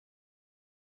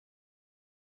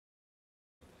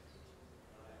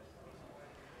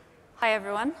Hi,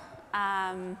 everyone.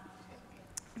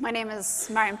 My name is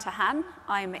Mariam Tahan.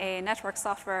 I'm a network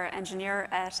software engineer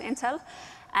at Intel.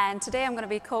 And today I'm going to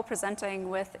be co-presenting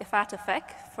with Ifat Afek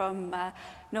from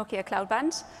Nokia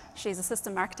Cloudband. She's a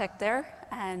system architect there,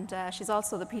 and she's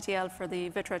also the PTL for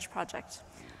the Vitrage project.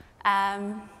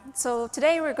 So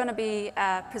today we're going to be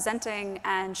presenting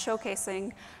and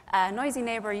showcasing a noisy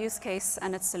neighbor use case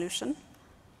and its solution.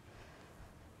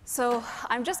 So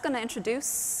I'm just going to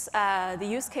introduce the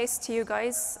use case to you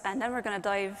guys, and then we're going to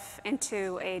dive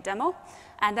into a demo,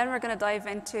 and then we're going to dive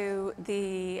into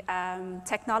the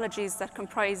technologies that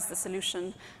comprise the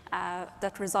solution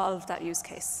that resolve that use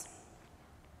case.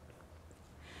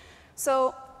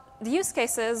 So the use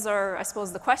cases, or I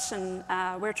suppose the question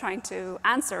we're trying to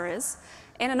answer is,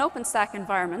 in an OpenStack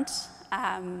environment,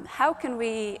 how can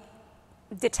we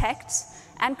detect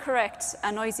and correct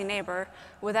a noisy neighbor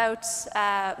without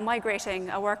migrating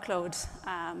a workload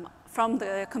from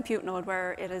the compute node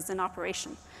where it is in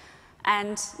operation?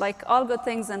 And like all good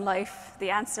things in life, the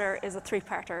answer is a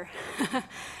three-parter.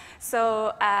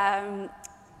 So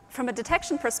from a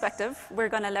detection perspective, we're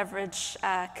going to leverage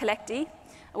collectd,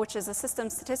 which is a system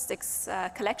statistics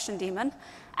collection daemon,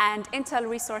 and Intel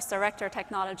Resource Director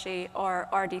Technology, or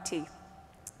RDT.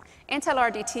 Intel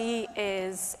RDT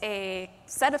is a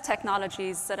set of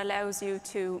technologies that allows you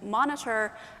to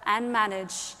monitor and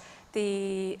manage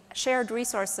the shared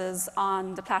resources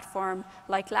on the platform,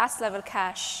 like last level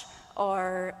cache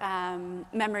or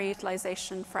memory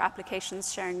utilization for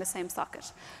applications sharing the same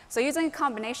socket. So using a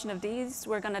combination of these,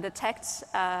 we're going to detect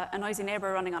a noisy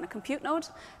neighbor running on a compute node.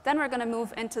 Then we're going to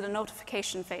move into the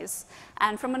notification phase.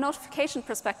 And from a notification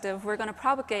perspective, we're going to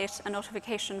propagate a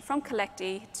notification from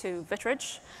collectd to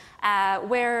Vitrage,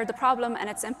 where the problem and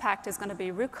its impact is going to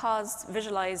be root caused,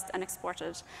 visualized, and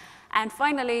exported. And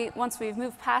finally, once we've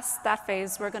moved past that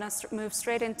phase, we're going to move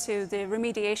straight into the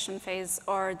remediation phase,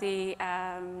 or the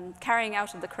carrying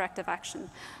out of the corrective action.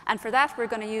 And for that, we're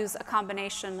going to use a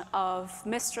combination of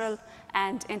Mistral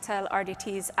and Intel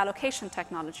RDT's allocation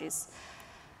technologies.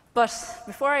 But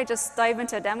before I just dive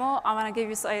into a demo, I want to give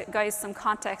you guys some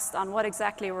context on what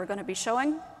exactly we're going to be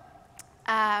showing.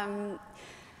 And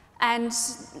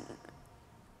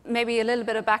maybe a little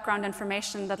bit of background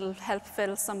information that will help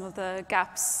fill some of the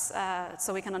gaps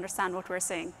so we can understand what we're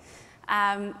seeing.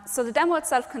 So the demo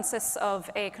itself consists of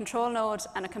a control node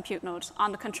and a compute node.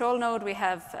 On the control node, we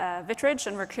have Vitrage,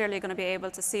 and we're clearly going to be able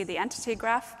to see the entity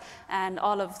graph and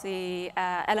all of the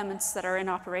elements that are in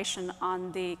operation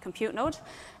on the compute node.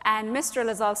 And Mistral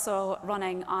is also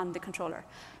running on the controller.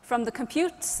 From the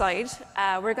compute side,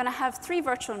 we're going to have three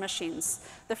virtual machines.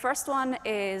 The first one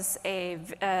is a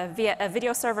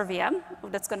video server VM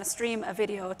that's going to stream a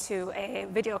video to a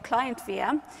video client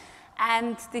VM.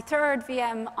 And the third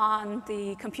VM on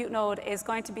the compute node is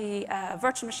going to be a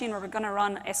virtual machine where we're going to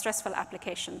run a stressful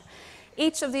application.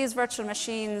 Each of these virtual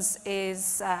machines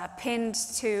is pinned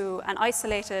to an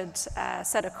isolated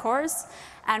set of cores,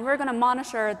 and we're going to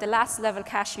monitor the last level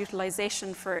cache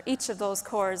utilization for each of those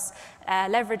cores,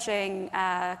 leveraging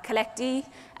collectd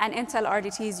and Intel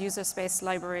RDT's user space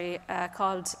library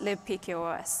called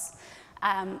libpqos.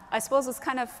 I suppose what's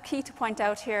kind of key to point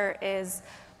out here is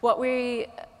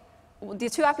the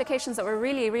two applications that we're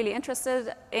really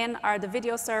interested in are the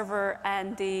video server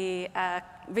and the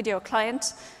video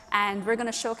client, and we're going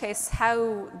to showcase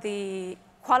how the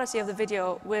quality of the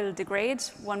video will degrade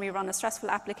when we run a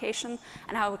stressful application,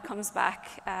 and how it comes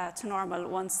back to normal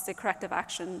once the corrective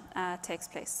action takes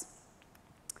place.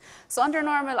 So under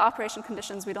normal operation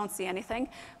conditions, we don't see anything,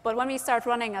 but when we start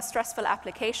running a stressful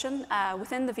application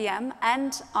within the VM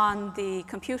and on the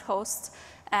compute host,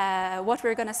 what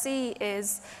we're going to see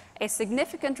is a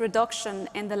significant reduction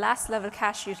in the last level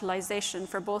cache utilization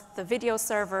for both the video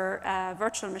server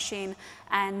virtual machine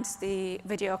and the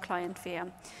video client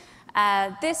VM.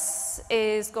 This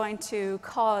is going to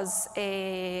cause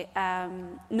a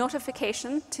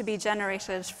notification to be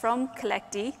generated from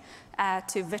collectd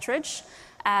to Vitrage.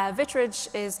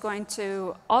 Vitrage is going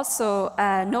to also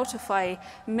notify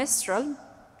Mistral.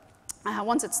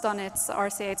 Once it's done its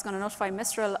RCA, it's going to notify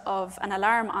Mistral of an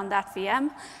alarm on that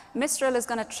VM. Mistral is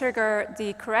going to trigger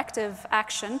the corrective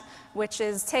action, which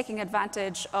is taking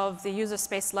advantage of the user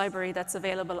space library that's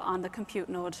available on the compute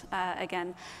node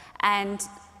again. And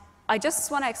I just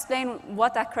want to explain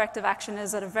what that corrective action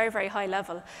is at a very high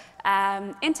level.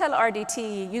 Intel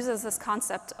RDT uses this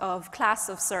concept of class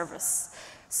of service.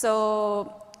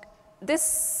 So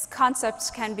this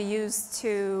concept can be used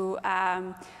to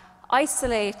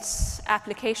isolate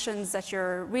applications that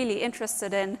you're really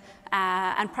interested in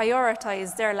and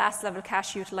prioritize their last level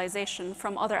cache utilization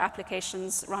from other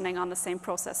applications running on the same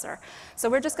processor. So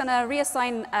we're just going to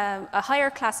reassign a higher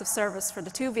class of service for the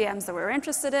 2 VMs that we're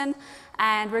interested in,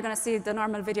 and we're going to see the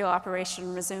normal video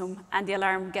operation resume and the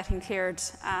alarm getting cleared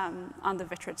on the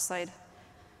Vitrage side.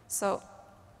 So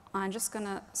I'm just going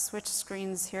to switch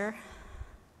screens here.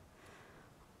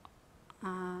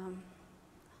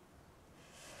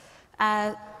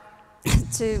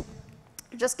 To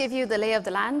just give you the lay of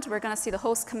the land, we're going to see the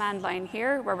host command line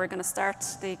here, where we're going to start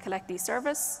the collect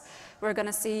service. We're going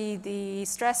to see the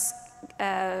stress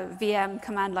VM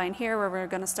command line here, where we're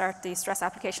going to start the stress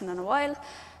application in a while.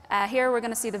 Here we're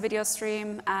going to see the video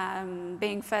stream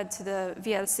being fed to the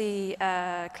VLC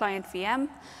client VM.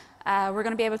 We're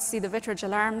going to be able to see the Vitrage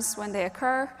alarms when they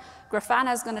occur.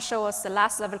 Grafana is going to show us the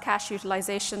last level cache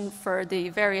utilization for the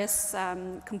various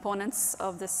components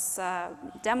of this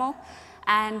demo.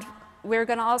 And we're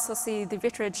going to also see the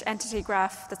Vitrage entity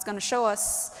graph that's going to show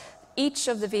us each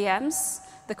of the VMs,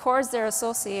 the cores they're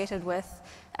associated with,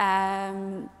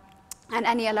 and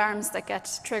any alarms that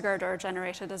get triggered or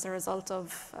generated as a result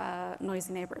of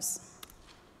noisy neighbors.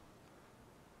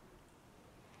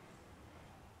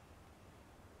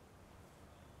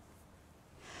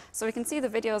 So we can see the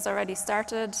video is already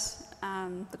started.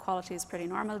 The quality is pretty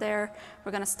normal there.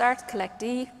 We're going to start collect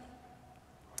D.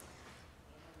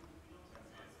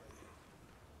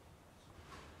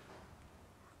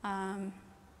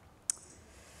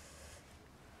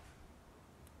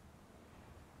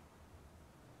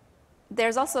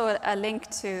 There's also a link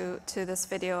to this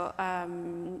video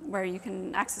where you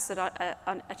can access it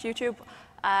at YouTube.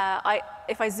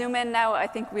 If I zoom in now, I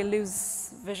think we'll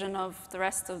lose vision of the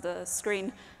rest of the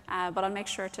screen, but I'll make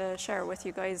sure to share it with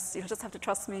you guys. You'll just have to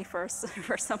trust me for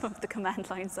some of the command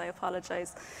lines. I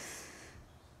apologize.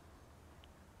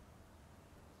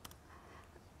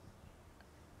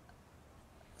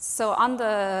 So on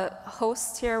the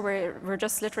host here, we're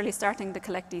just literally starting the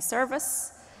collect D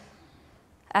service.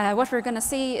 What we're going to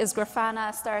see is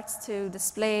Grafana starts to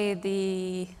display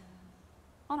the,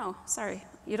 oh no, sorry,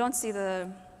 you don't see the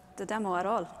demo at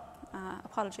all.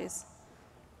 Apologies.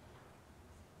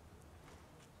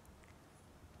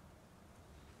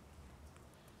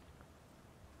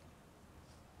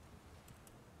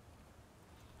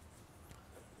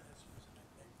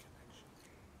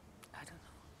 I don't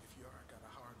know. If you are got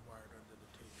a hardwired under the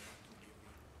table, I can give you.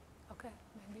 Okay,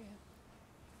 maybe it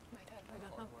might help. I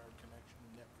don't know. Hardwired connection,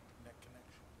 net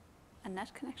connection. A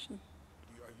net connection?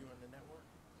 Are you on the network?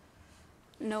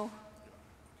 No.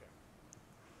 Okay.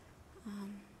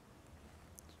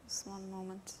 Just one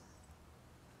moment.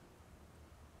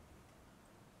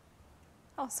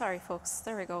 Oh, sorry, folks.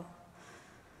 There we go.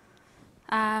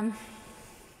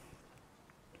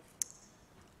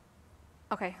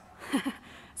 Okay. I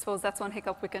suppose that's one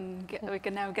hiccup we can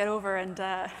now get over and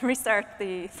restart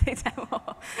the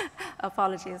demo.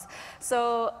 Apologies.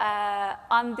 So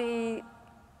on the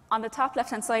top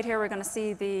left-hand side here, we're going to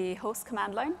see the host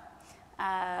command line.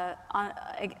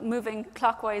 Moving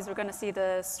clockwise, we're going to see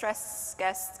the stress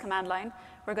guest command line.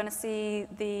 We're going to see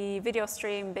the video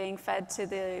stream being fed to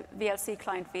the VLC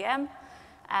client VM.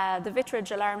 The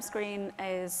Vitrage alarm screen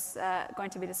is going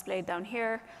to be displayed down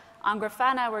here. On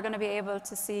Grafana, we're going to be able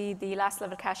to see the last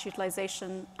level cache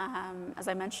utilization, as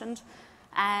I mentioned.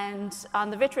 And on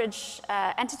the Vitrage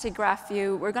entity graph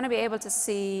view, we're going to be able to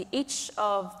see each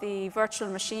of the virtual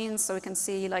machines. So we can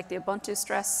see like the Ubuntu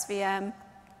Stress VM,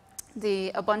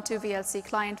 the Ubuntu VLC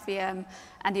client VM,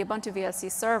 and the Ubuntu VLC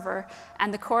server,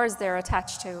 and the cores they're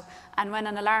attached to. And when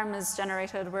an alarm is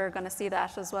generated, we're going to see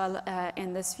that as well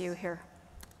in this view here.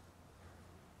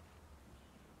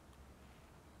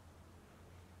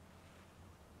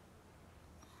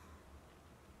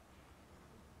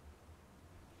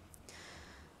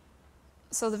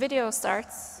 So the video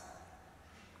starts,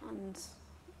 and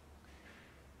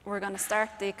we're going to start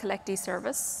the collect D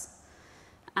service.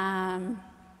 And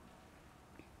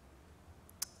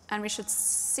we should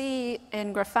see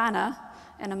in Grafana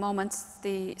in a moment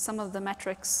some of the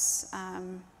metrics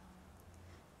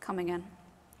coming in.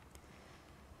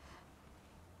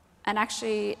 And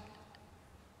actually,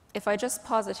 if I just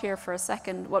pause it here for a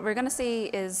second, what we're going to see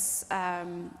is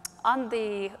on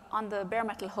the bare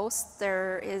metal host,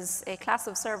 there is a class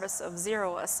of service of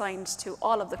 0 assigned to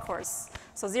all of the cores.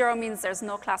 So 0 means there's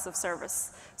no class of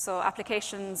service. So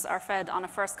applications are fed on a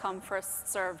first come,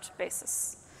 first served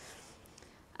basis.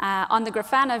 On the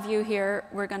Grafana view here,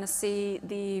 we're going to see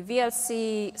the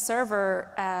VLC server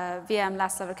VM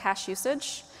last level cache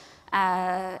usage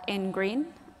in green.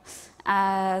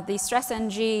 The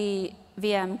StressNG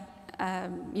VM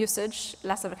usage,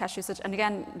 last level cache usage. And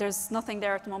again, there's nothing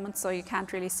there at the moment, so you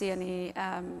can't really see any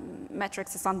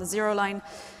metrics. It's on the 0 line.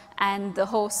 And the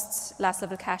host's last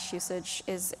level cache usage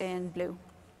is in blue.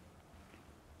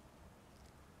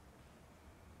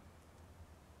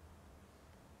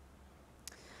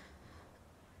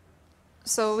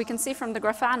 So we can see from the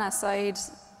Grafana side,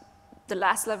 the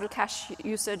last level cache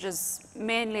usage is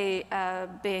mainly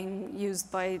being used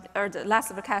by, or the last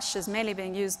level cache is mainly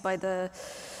being used by the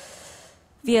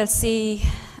VLC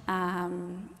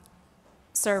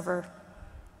server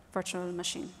virtual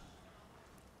machine.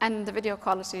 And the video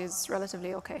quality is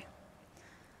relatively okay.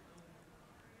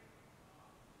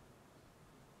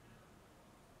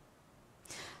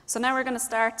 So now we're going to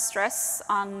start stress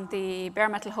on the bare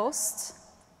metal host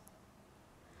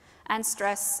and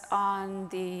stress on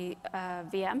the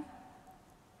VM.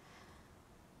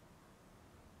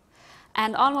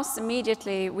 And almost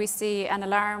immediately, we see an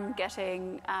alarm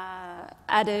getting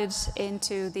added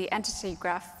into the entity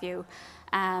graph view.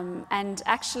 And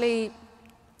actually,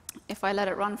 if I let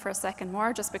it run for a second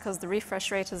more, just because the refresh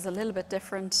rate is a little bit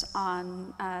different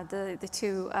on the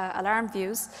two alarm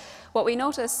views, what we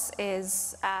notice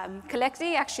is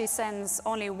Collectd actually sends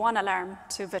only one alarm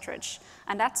to Vitrage,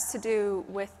 and that's to do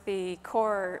with the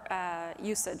core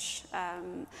usage.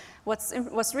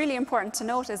 What's really important to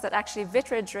note is that actually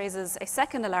Vitrage raises a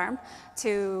second alarm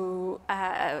to,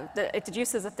 it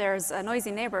deduces that there's a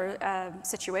noisy neighbor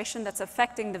situation that's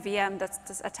affecting the VM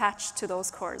that's attached to those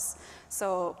cores.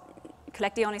 So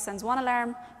Collectd only sends one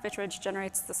alarm, Vitrage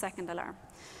generates the second alarm.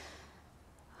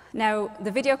 Now,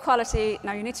 the video quality,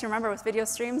 now you need to remember with video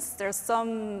streams, there's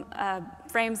some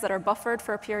frames that are buffered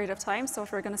for a period of time. So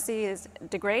what we're going to see is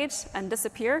degrade and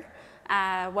disappear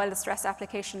while the stress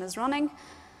application is running.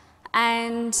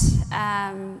 And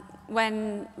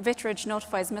when Vitrage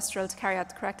notifies Mistral to carry out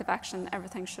the corrective action,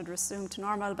 everything should resume to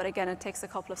normal. But again, it takes a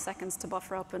couple of seconds to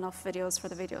buffer up enough videos for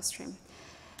the video stream.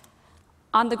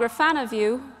 On the Grafana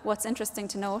view, what's interesting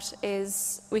to note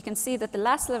is we can see that the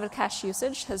last level cache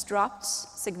usage has dropped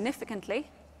significantly.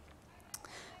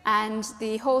 And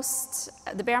the host,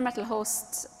 the bare metal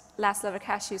host last level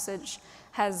cache usage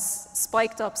has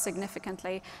spiked up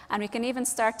significantly. And we can even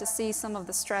start to see some of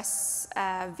the stress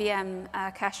VM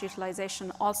cache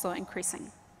utilization also increasing.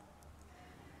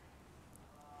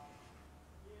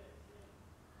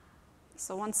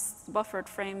 So once the buffered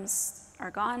frames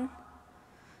are gone,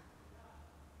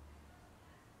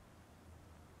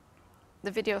 the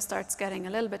video starts getting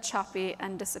a little bit choppy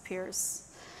and disappears.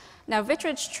 Now,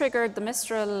 Vitrage triggered the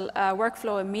Mistral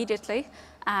workflow immediately.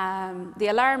 The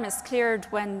alarm is cleared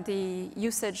when the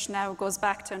usage now goes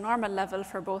back to a normal level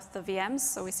for both the VMs.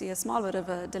 So we see a small bit of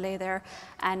a delay there.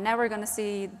 And now we're going to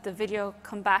see the video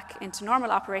come back into normal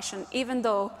operation, even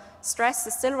though stress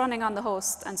is still running on the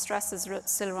host and stress is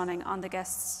still running on the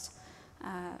guest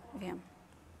VM.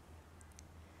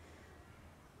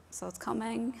 So it's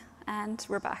coming, and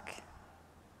we're back.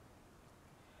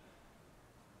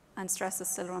 And stress is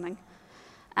still running.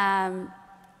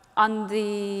 On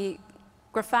the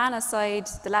Grafana side,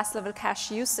 the last level cache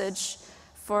usage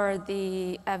for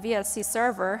the VLC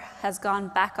server has gone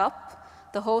back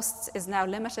up. The host is now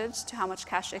limited to how much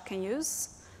cache it can use,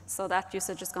 so that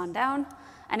usage has gone down.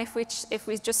 And if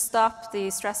we just stop the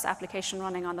stress application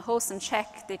running on the host and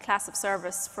check the class of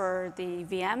service for the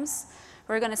VMs,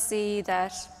 we're going to see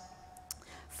that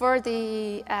for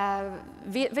the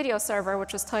video server,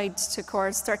 which was tied to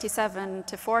cores 37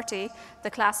 to 40, the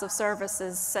class of service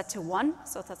is set to 1,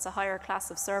 so that's a higher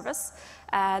class of service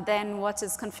than what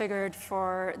is configured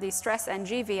for the stress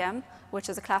NG VM, which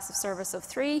is a class of service of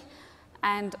 3.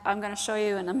 And I'm going to show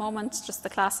you in a moment just the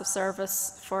class of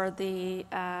service for the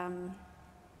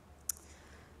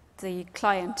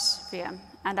client VM,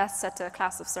 and that's set to a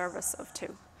class of service of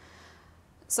 2.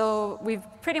 So we've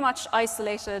pretty much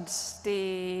isolated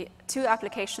the two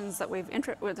applications that we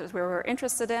were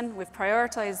interested in. We've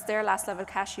prioritized their last level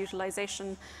cache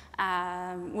utilization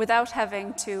without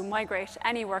having to migrate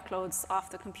any workloads off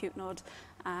the compute node.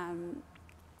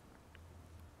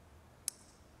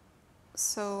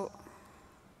 So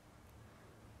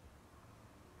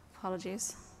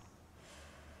apologies.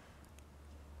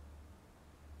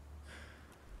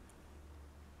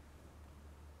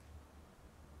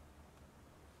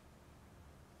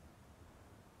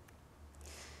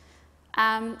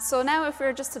 So now if we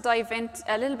were just to dive in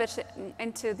a little bit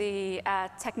into the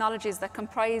technologies that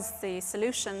comprise the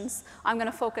solutions, I'm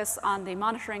going to focus on the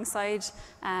monitoring side,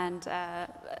 and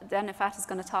then NFVI is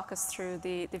going to talk us through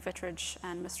the Vitrage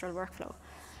and Mistral workflow.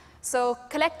 So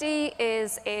collectd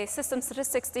is a system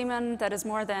statistics daemon that is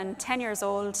more than 10 years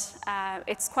old. It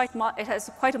has quite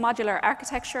a modular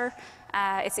architecture.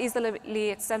 It's easily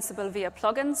extensible via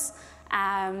plugins.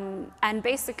 And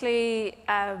basically,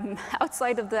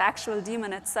 outside of the actual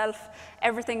daemon itself,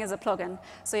 everything is a plugin.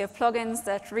 So you have plugins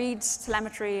that read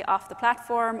telemetry off the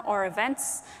platform or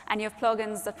events, and you have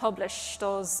plugins that publish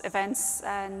those events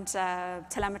and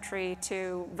telemetry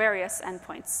to various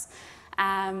endpoints.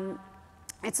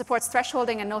 It supports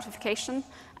thresholding and notification.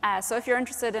 So if you're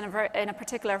interested in a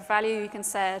particular value, you can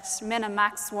set min and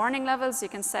max warning levels, you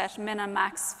can set min and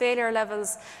max failure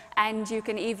levels, and you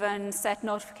can even set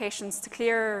notifications to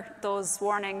clear those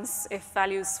warnings if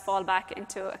values fall back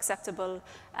into acceptable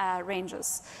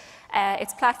ranges.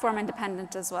 It's platform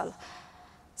independent as well.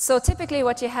 So typically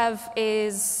what you have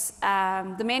is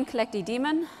the main collectd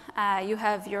daemon. You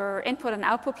have your input and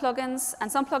output plugins,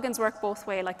 and some plugins work both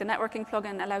ways. Like the networking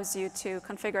plugin allows you to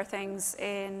configure things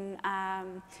in,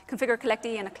 configure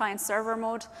collectd in a client-server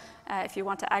mode. If you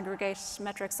want to aggregate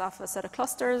metrics off a set of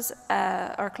clusters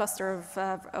or a cluster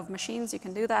of machines, you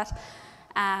can do that.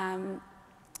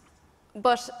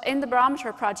 But in the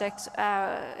Barometer project,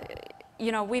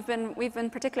 you know, we've been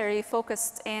particularly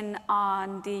focused in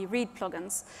on the read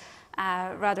plugins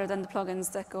rather than the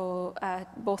plugins that go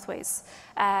both ways.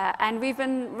 And we've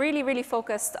been really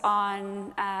focused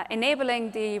on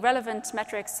enabling the relevant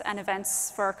metrics and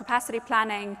events for capacity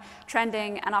planning,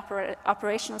 trending, and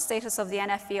operational status of the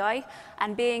NFVI,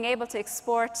 and being able to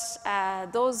export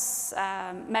those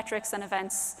metrics and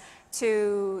events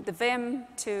to the Vim,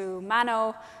 to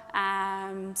Mano.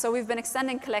 So we've been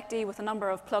extending collectd with a number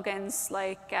of plugins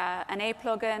like an A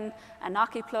plugin, a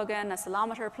Noki plugin, a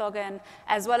Ceilometer plugin,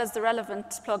 as well as the relevant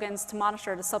plugins to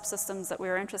monitor the subsystems that we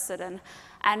were interested in.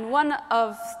 And one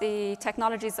of the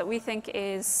technologies that we think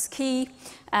is key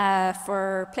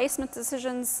for placement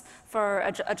decisions, for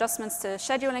adjustments to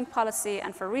scheduling policy,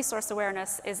 and for resource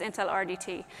awareness is Intel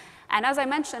RDT. And as I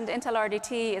mentioned, Intel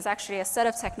RDT is actually a set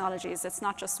of technologies. It's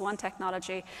not just one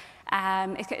technology.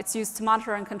 It's used to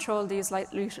monitor and control the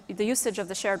usage of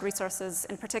the shared resources,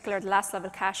 in particular the last level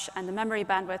cache and the memory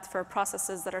bandwidth for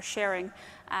processes that are sharing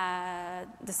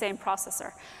the same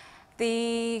processor.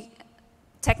 The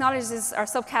technologies are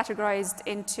subcategorized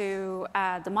into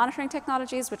the monitoring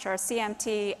technologies, which are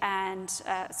CMT and,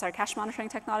 cache monitoring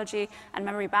technology and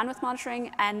memory bandwidth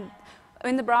monitoring. And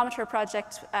in the Barometer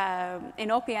project in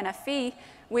OPNFV,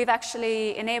 we've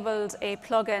actually enabled a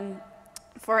plugin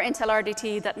for Intel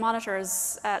RDT that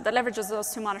monitors, that leverages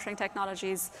those two monitoring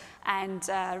technologies and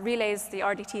relays the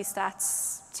RDT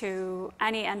stats to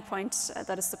any endpoint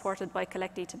that is supported by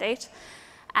collectd to date.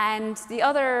 And the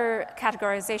other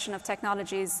categorization of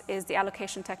technologies is the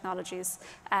allocation technologies,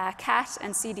 CAT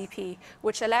and CDP,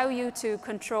 which allow you to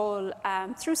control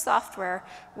through software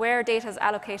where data is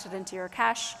allocated into your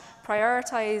cache,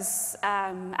 prioritize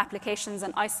applications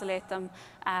and isolate them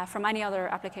from any other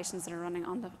applications that are running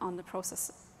on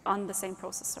the same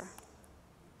processor.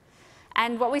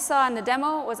 And what we saw in the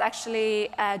demo was actually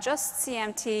just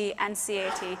CMT and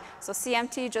CAT. So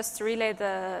CMT just to relay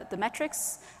the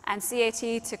metrics, and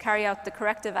CAT to carry out the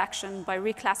corrective action by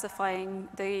reclassifying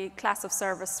the class of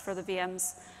service for the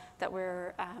VMs that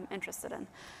we're interested in.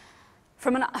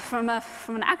 From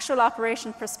an actual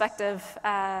operation perspective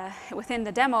within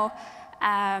the demo,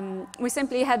 we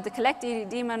simply had the collectd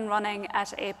daemon running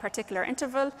at a particular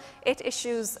interval. It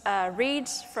issues a read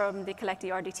from the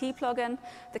collectd RDT plugin.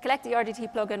 The collectd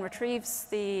RDT plugin retrieves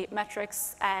the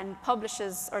metrics and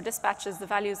publishes or dispatches the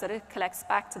values that it collects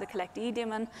back to the collectd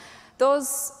daemon.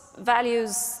 Those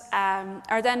values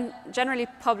are then generally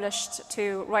published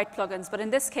to write plugins, but in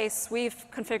this case, we've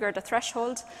configured a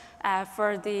threshold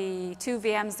for the two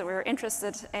VMs that we were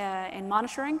interested in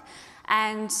monitoring.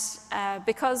 And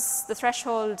because the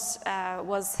threshold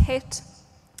was hit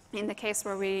in the case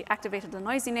where we activated the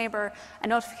noisy neighbor, a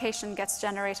notification gets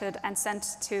generated and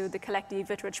sent to the collectd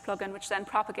Vitrage plugin, which then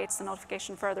propagates the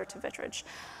notification further to Vitrage.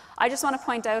 I just want to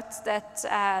point out that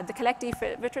the collectd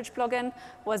Vitrage plugin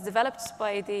was developed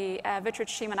by the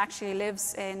Vitrage team and actually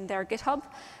lives in their GitHub.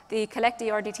 The collectd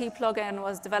RDT plugin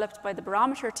was developed by the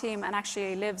Barometer team and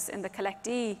actually lives in the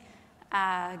collectd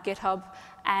GitHub.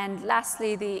 And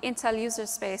lastly, the Intel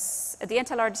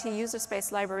RDT user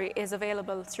space library is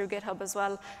available through GitHub as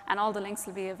well, and all the links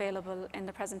will be available in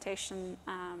the presentation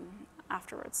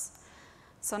afterwards.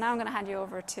 So now I'm going to hand you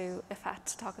over to Ifat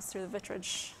to talk us through the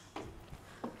Vitrage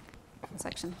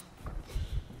section.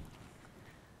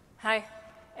 Hi.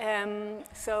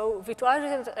 So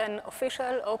Vitrage is an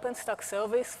official OpenStack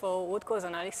service for root cause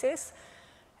analysis.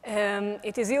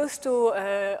 It is used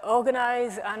to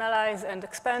organize, analyze, and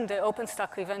expand the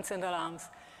OpenStack events and alarms.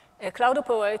 A cloud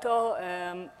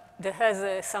operator that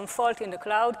has some fault in the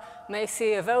cloud may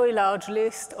see a very large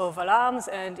list of alarms,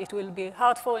 and it will be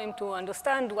hard for him to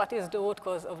understand what is the root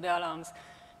cause of the alarms.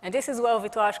 And this is where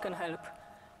Vitrage can help.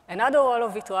 Another role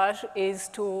of Vitrage is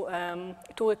to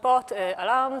report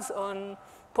alarms on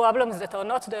problems that are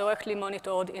not directly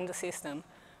monitored in the system.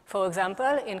 For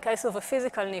example, in case of a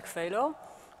physical NIC failure,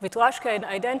 Vitrage can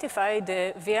identify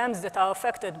the VMs that are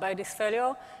affected by this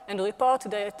failure and report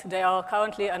that they are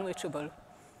currently unreachable.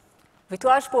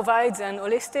 Vitrage provides an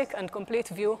holistic and complete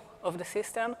view of the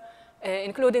system,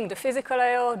 including the physical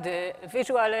layer, the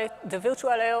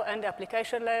virtual layer, and the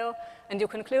application layer, and you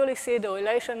can clearly see the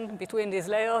relation between these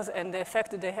layers and the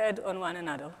effect they had on one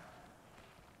another.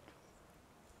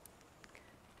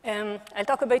 I'll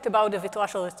talk a bit about the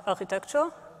Vitrage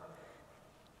architecture.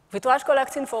 Vitrage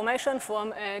collects information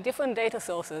from different data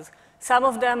sources. Some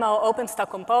of them are OpenStack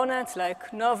components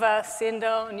like Nova,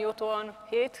 Cinder, Neutron,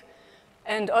 Heat,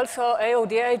 and also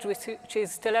AODH, which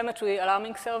is telemetry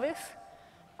alarming service.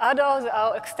 Others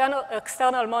are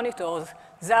external monitors,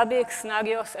 Zabbix,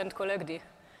 Nagios, and CollectD.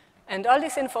 And all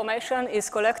this information is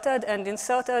collected and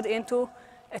inserted into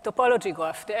a topology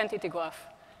graph, the entity graph.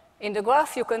 In the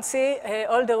graph, you can see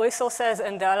all the resources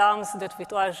and the alarms that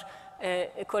Vitrage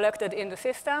collected in the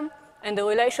system and the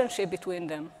relationship between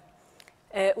them.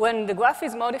 When the graph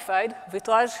is modified,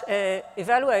 Vitrage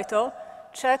evaluator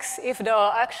checks if there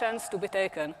are actions to be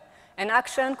taken. An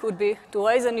action could be to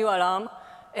raise a new alarm,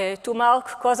 to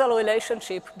mark causal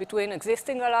relationship between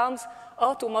existing alarms,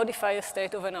 or to modify a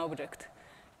state of an object.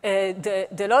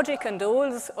 The logic and the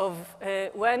rules of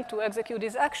when to execute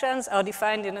these actions are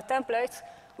defined in a template,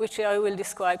 which I will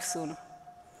describe soon.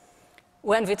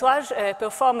 When Vitrage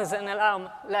performs an alarm,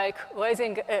 like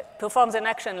performs an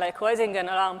action like raising an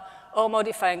alarm or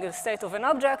modifying the state of an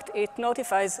object, it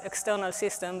notifies external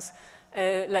systems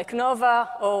like Nova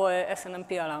or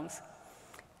SNMP alarms.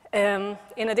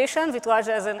 In addition, Vitrage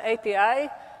has an API,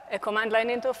 a command line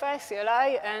interface,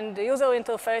 CLI, and the user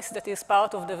interface that is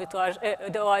part of the Vitrage,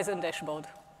 the Horizon dashboard.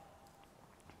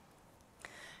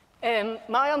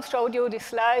 Mariam showed you this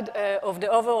slide of the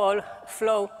overall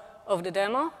flow of the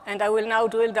demo, and I will now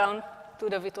drill down to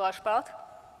the Vitrage part.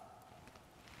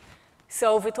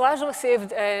 So Vitrage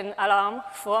received an alarm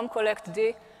from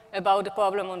CollectD about the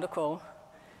problem on the core.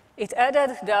 It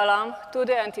added the alarm to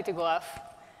the entity graph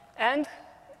and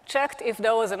checked if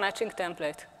there was a matching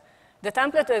template. The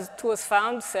template that was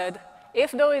found said,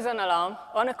 if there is an alarm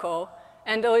on a core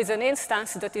and there is an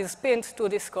instance that is pinned to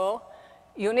this core,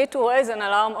 you need to raise an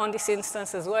alarm on this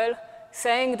instance as well,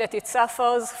 saying that it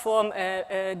suffers from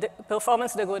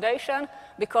performance degradation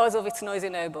because of its noisy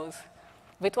neighbors.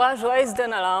 Vitrage raised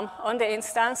an alarm on the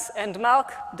instance and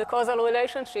marked the causal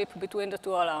relationship between the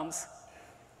two alarms.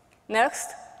 Next,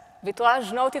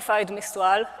 Vitrage notified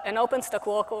Mistral, an OpenStack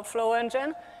workflow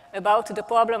engine, about the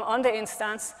problem on the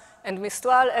instance, and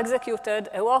Mistral executed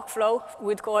a workflow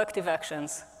with corrective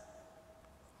actions.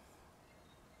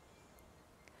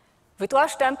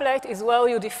 Vitrage template is where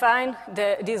you define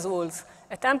these rules.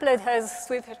 A template has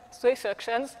three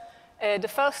sections. The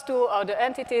first two are the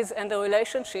entities and the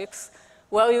relationships,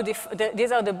 where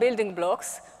these are the building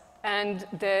blocks, and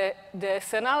the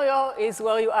scenario is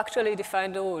where you actually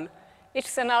define the rule. Each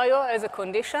scenario has a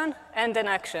condition and an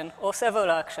action, or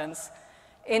several actions.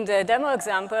 In the demo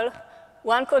example,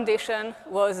 one condition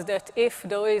was that if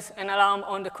there is an alarm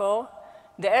on the core,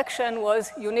 the action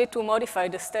was you need to modify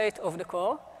the state of the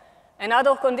core.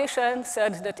 Another condition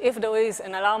said that if there is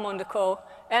an alarm on the core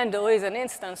and there is an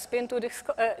instance pinned to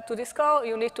this core,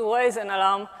 you need to raise an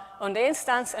alarm on the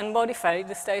instance and modify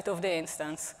the state of the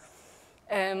instance.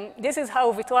 This is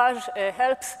how Vitrage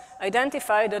helps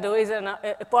identify that there is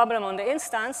a problem on the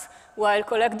instance, while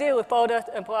CollectD reported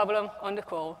a problem on the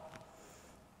core.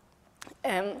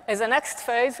 As a next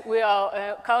phase, we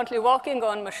are currently working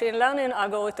on machine learning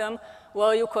algorithm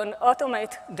where you can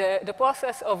automate the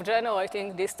process of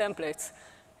generating these templates.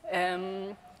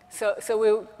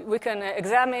 So we can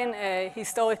examine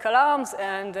historical alarms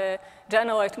and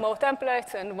generate more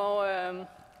templates and more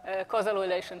causal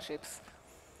relationships.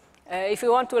 If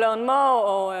you want to learn more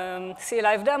or see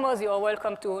live demos, you are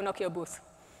welcome to Nokia booth.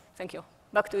 Thank you.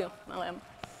 Back to you, Mariam.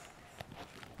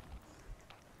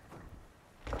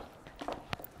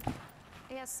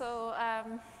 Yeah, so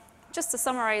just to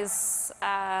summarize,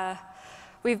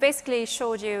 we've basically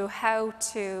showed you how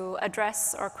to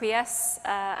address or quiesce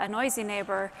a noisy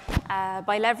neighbor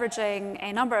by leveraging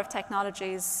a number of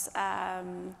technologies.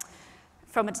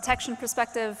 From a detection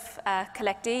perspective,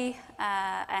 CollectD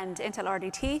and Intel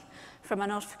RDT. From a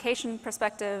notification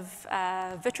perspective,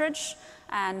 Vitrage,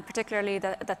 and particularly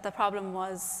that the problem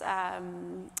was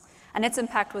and its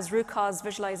impact was root cause,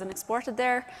 visualized, and exported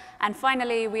there. And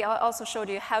finally, we also showed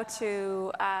you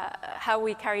how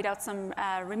we carried out some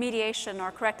remediation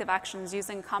or corrective actions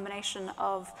using a combination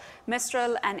of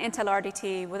Mistral and Intel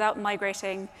RDT without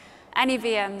migrating any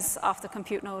VMs off the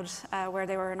compute node where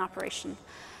they were in operation.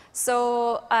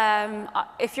 So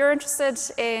if you're interested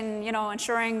in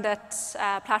ensuring that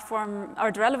platform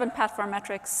or the relevant platform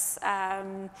metrics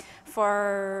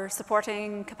for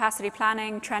supporting capacity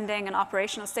planning, trending, and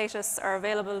operational status are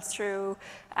available through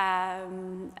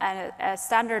an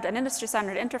industry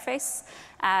standard interface.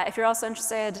 If you're also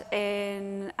interested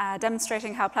in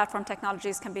demonstrating how platform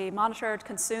technologies can be monitored,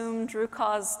 consumed, root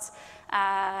caused,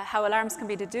 how alarms can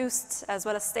be deduced, as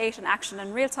well as state and action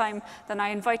in real time, then I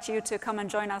invite you to come and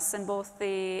join us in both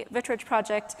the Vitrage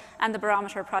project and the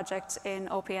Barometer project in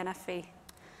NFVI.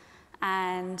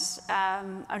 And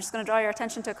I'm just going to draw your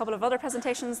attention to a couple of other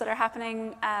presentations that are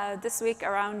happening this week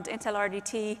around Intel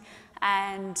RDT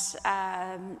and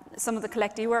some of the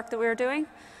Collect-E work that we're doing.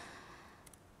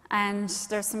 And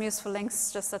there's some useful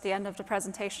links just at the end of the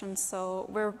presentation, so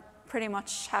we're pretty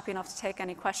much happy enough to take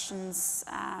any questions.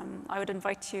 I would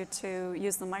invite you to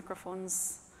use the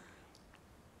microphones.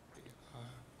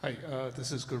 Hi,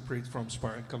 this is Gurpreet from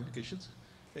Spark Communications.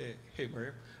 Hey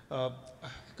Mariam.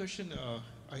 Question,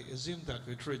 I assume that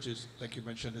Vitrage is, like you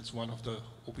mentioned, it's one of the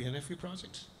OpenNFV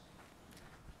projects?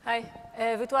 Hi,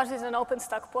 Vitrage is an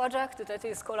OpenStack project that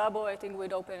is collaborating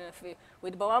with OpenNFV,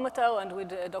 with Barometer and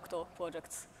with Doctor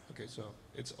projects. Okay, so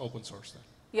it's open source then?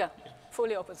 Yeah,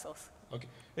 fully open source. Okay,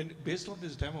 and based on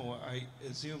this demo, I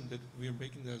assume that we're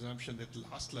making the assumption that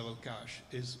last level cache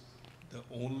is the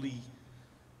only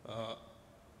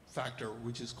factor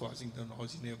which is causing the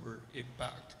noisy neighbor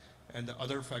impact, and the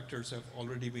other factors have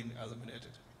already been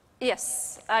eliminated.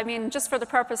 Yes, I mean, just for the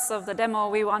purpose of the demo,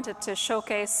 we wanted to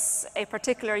showcase a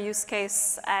particular use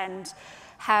case and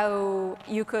how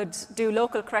you could do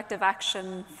local corrective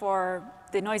action for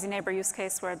the noisy neighbor use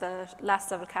case where the last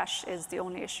level cache is the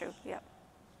only issue. Yeah.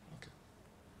 Okay.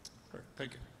 All right.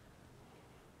 Thank you.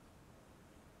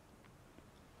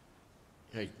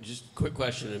 Hey, just a quick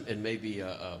question, and maybe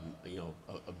a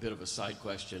bit of a side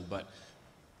question, but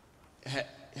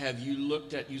have you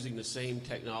looked at using the same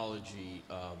technology,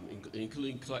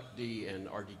 including Collect-D and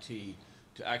RDT,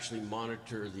 to actually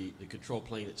monitor the control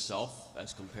plane itself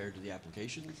as compared to the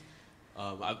applications?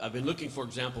 I've been looking, for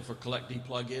example, for Collect-D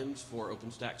plugins for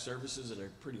OpenStack services, and they're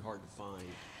pretty hard to find.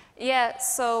 Yeah,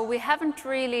 so we haven't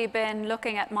really been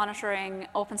looking at monitoring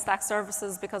OpenStack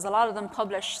services because a lot of them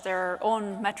publish their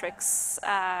own metrics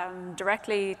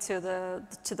directly to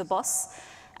the bus.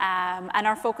 And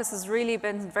our focus has really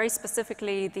been very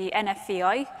specifically the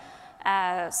NFVI,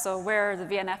 so where the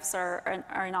VNFs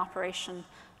are in operation.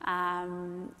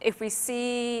 If we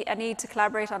see a need to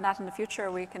collaborate on that in the future,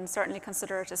 we can certainly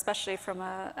consider it, especially from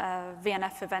a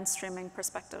VNF event streaming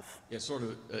perspective. Yeah, sort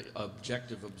of an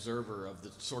objective observer of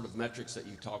the sort of metrics that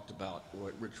you talked about,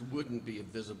 which wouldn't be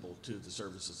visible to the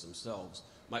services themselves,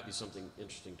 might be something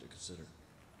interesting to consider.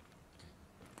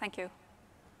 Thank you.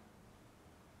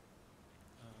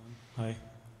 Hi.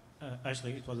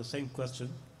 Actually, it was the same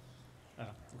question.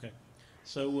 Okay.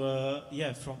 So,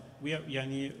 yeah,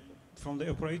 from the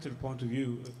operator point of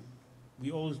view,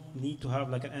 we all need to have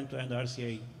like an end-to-end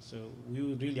RCA. So we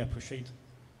would really appreciate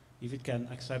if it can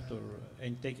accept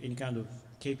and take any kind of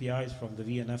KPIs from the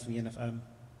VNF, VNFM,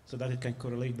 so that it can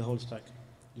correlate the whole stack.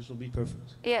 This will be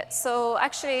perfect. Yeah, so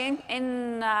actually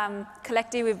in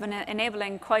Collect-D, we've been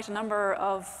enabling quite a number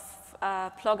of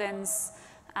plugins.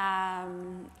 I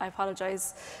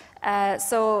apologize.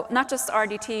 So not just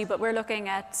RDT, but we're looking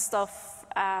at stuff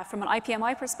from an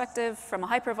IPMI perspective, from a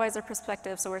hypervisor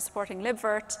perspective, so we're supporting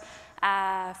libvirt,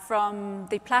 from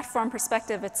the platform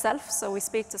perspective itself, so we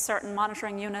speak to certain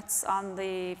monitoring units on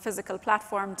the physical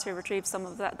platform to retrieve some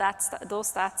of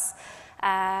those stats,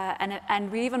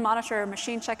 and we even monitor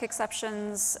machine check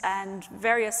exceptions and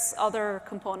various other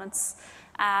components.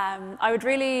 I would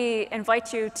really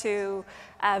invite you to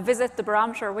visit the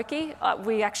Barometer wiki.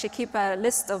 We actually keep a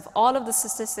list of all of the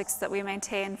statistics that we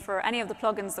maintain for any of the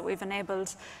plugins that we've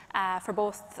enabled for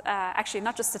both, actually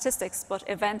not just statistics, but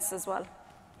events as well.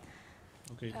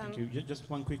 Okay, thank you. Just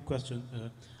one quick question.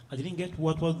 I didn't get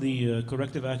what was the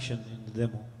corrective action in the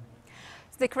demo.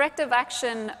 The corrective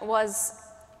action was,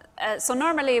 so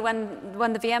normally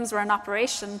when the VMs were in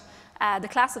operation, the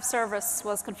class of service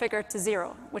was configured to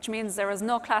 0, which means there was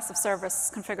no class of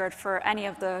service configured for any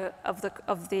of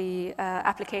the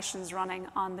applications running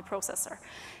on the processor.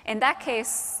 In that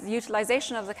case, the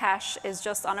utilization of the cache is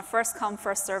just on a first come,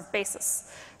 first served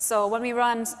basis. So when we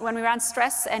ran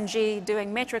stress ng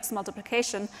doing matrix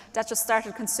multiplication, that just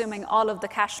started consuming all of the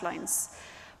cache lines.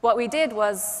 What we did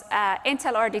was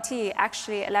Intel RDT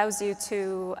actually allows you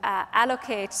to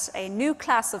allocate a new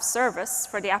class of service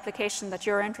for the application that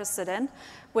you're interested in,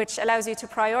 which allows you to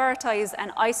prioritize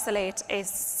and isolate a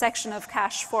section of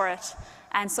cache for it.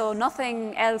 And so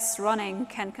nothing else running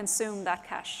can consume that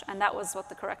cache. And that was what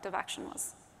the corrective action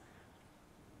was.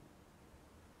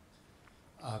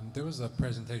 There was a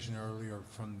presentation earlier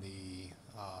from the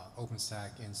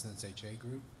OpenStack Instance HA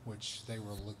group, which they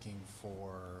were looking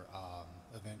for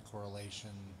event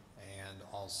correlation, and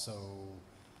also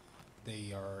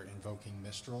they are invoking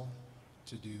Mistral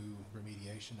to do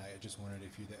remediation. I just wondered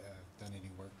if you'd done any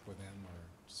work with them or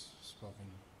spoken.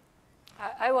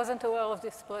 I wasn't aware of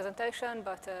this presentation,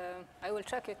 but I will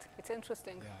check it. It's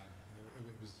interesting. Yeah,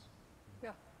 it was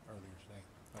earlier today.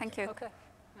 Thank you. Okay.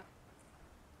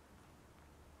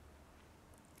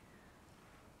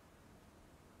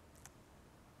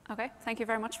 Okay, thank you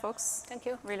very much, folks. Thank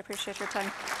you. Really appreciate your time.